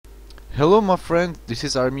Hello my friend, this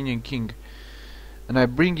is Armenian King, and I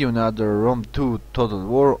bring you another Rome 2 Total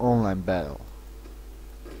War online battle.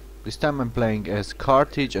 This time I'm playing as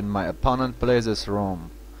Carthage and my opponent plays as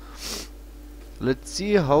Rome. Let's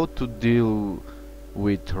see how to deal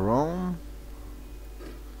with Rome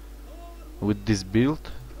with this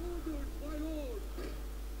build.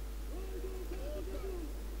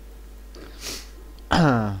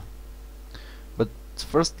 But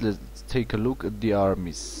first let's take a look at the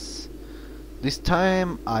armies. This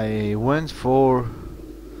time I went for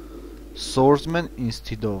swordsmen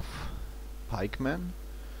instead of pikemen.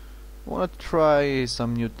 Wanna try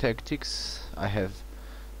some new tactics. I have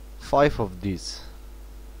 5 of these.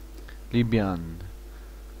 Libyan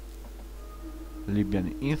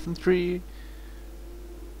infantry,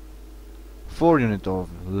 4 units of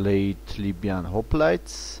late Libyan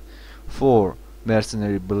hoplites, 4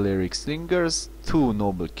 mercenary Balearic slingers, 2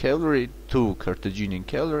 noble cavalry, 2 Carthaginian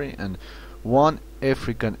cavalry, and 1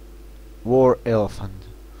 African war elephant.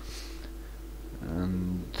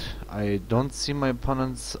 And I don't see my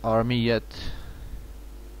opponent's army yet.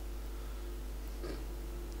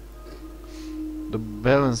 The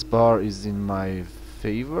balance bar is in my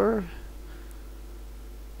favor.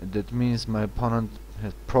 That means my opponent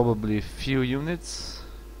has probably few units,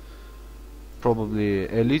 probably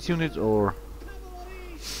elite units or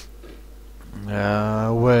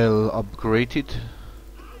well upgraded.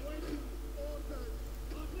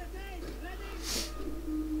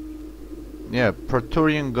 Yeah,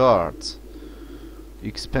 Praetorian guards,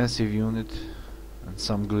 expensive unit, and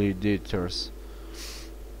some gladiators.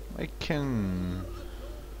 I can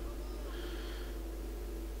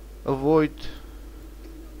avoid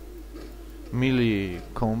melee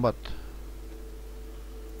combat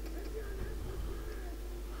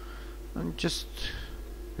and just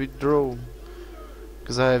withdraw,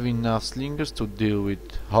 because I have enough slingers to deal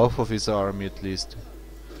with half of his army at least.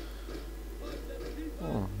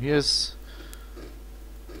 Oh, yes.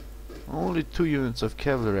 Only 2 units of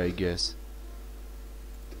cavalry, I guess.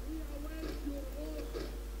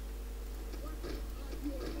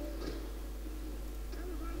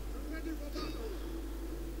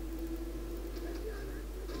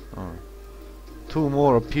 Oh. 2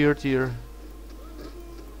 more appeared here,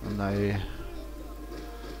 and I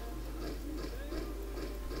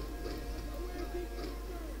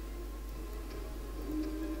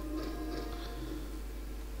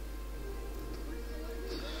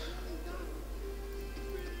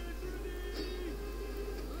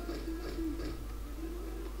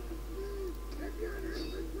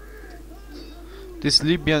This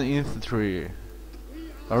Libyan infantry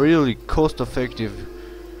are really cost effective,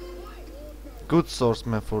 good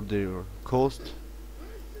swordsmen for their cost.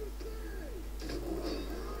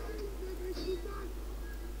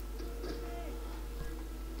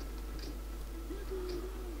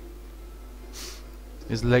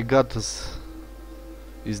 His legatus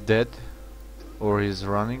is dead, or he's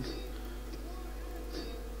running.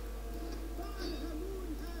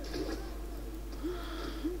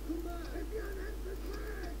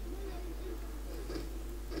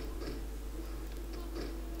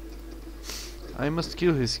 I must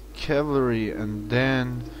kill his cavalry and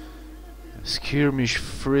then skirmish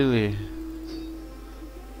freely.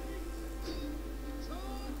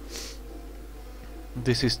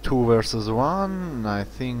 This is 2 versus 1. I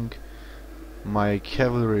think my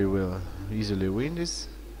cavalry will easily win this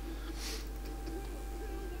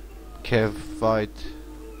cav fight.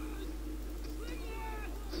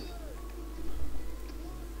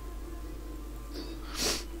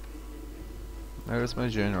 There's my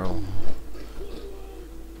general.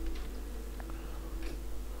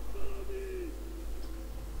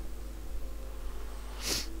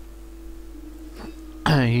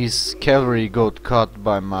 His cavalry got cut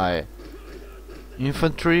by my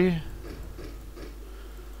infantry,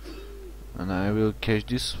 and I will catch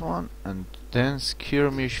this one and then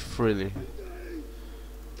skirmish freely.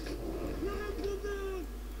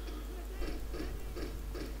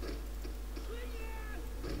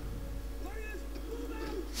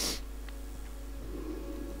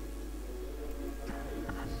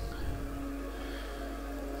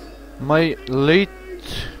 My late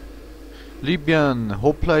Libyan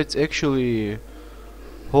hoplites actually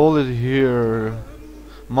hold it here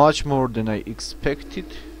much more than I expected,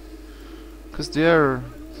 because they are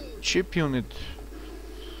cheap unit,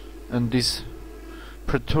 and this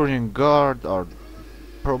Praetorian guard are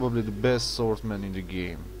probably the best swordsmen in the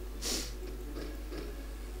game.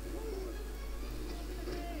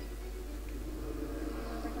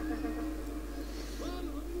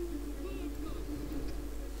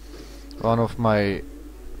 One of my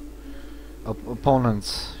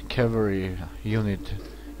opponent's cavalry unit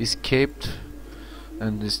escaped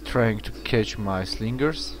and is trying to catch my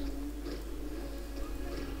slingers.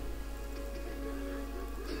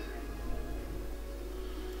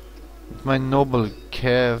 My noble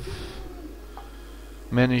cav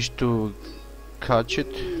managed to catch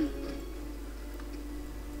it.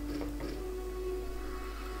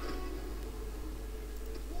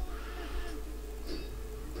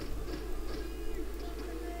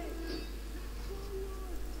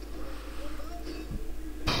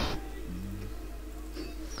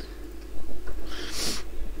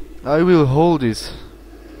 I will hold this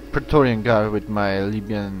Praetorian Guard with my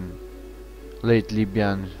late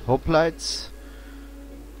Libyan hoplites,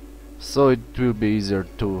 so it will be easier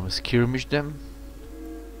to skirmish them.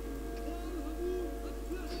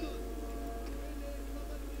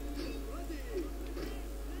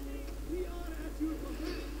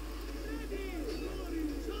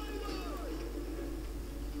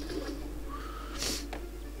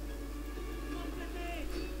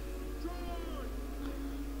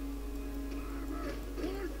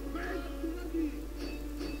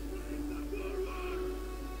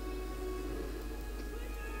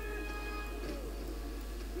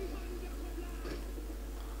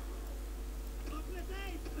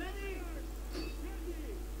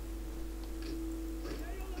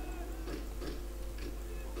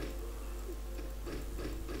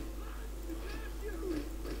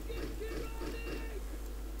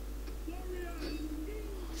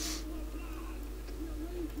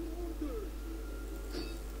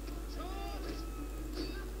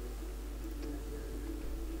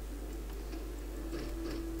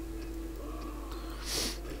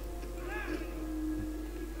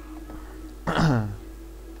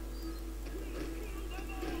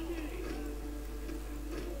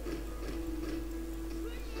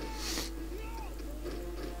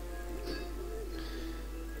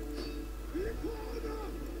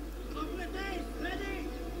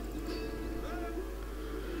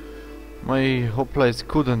 My hoplites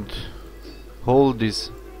couldn't hold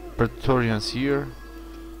these Praetorians here,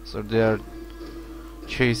 so they are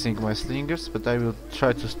chasing my slingers, but I will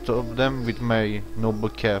try to stop them with my noble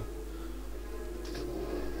cav.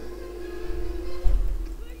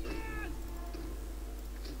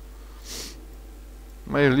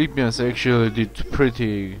 My Libyans actually did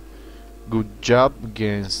pretty good job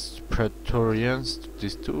against Praetorians,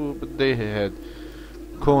 these two, but they had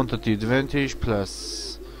quantity advantage plus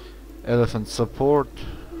elephant support,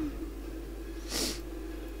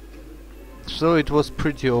 so it was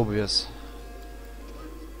pretty obvious.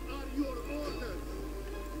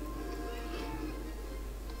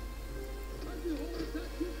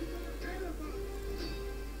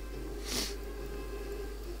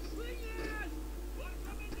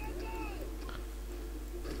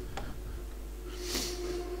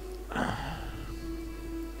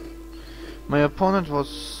 My opponent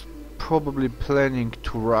was probably planning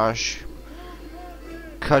to rush,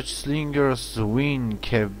 catch slingers, win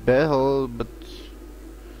Qucik Battle, but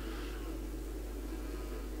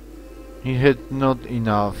he had not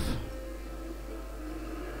enough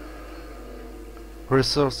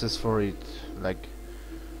resources for it, like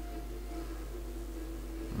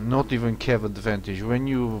not even Qucik advantage. When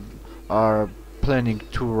you are planning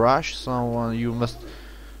to rush someone, you must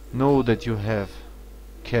know that you have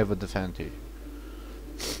Qucik advantage.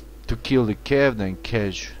 To kill the Qucik, then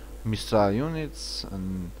catch missile units,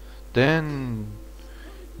 and then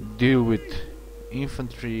deal with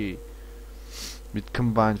infantry, with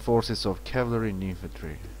combined forces of cavalry and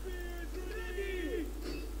infantry.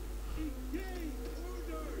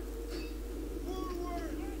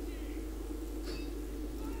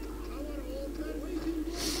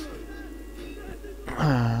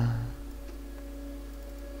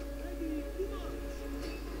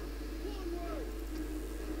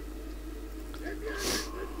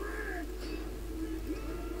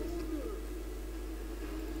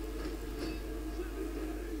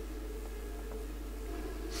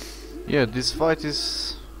 Yeah, this fight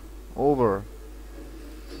is over.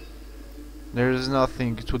 There is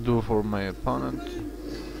nothing to do for my opponent.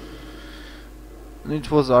 And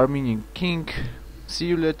it was Armenian king. See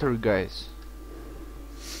you later, guys.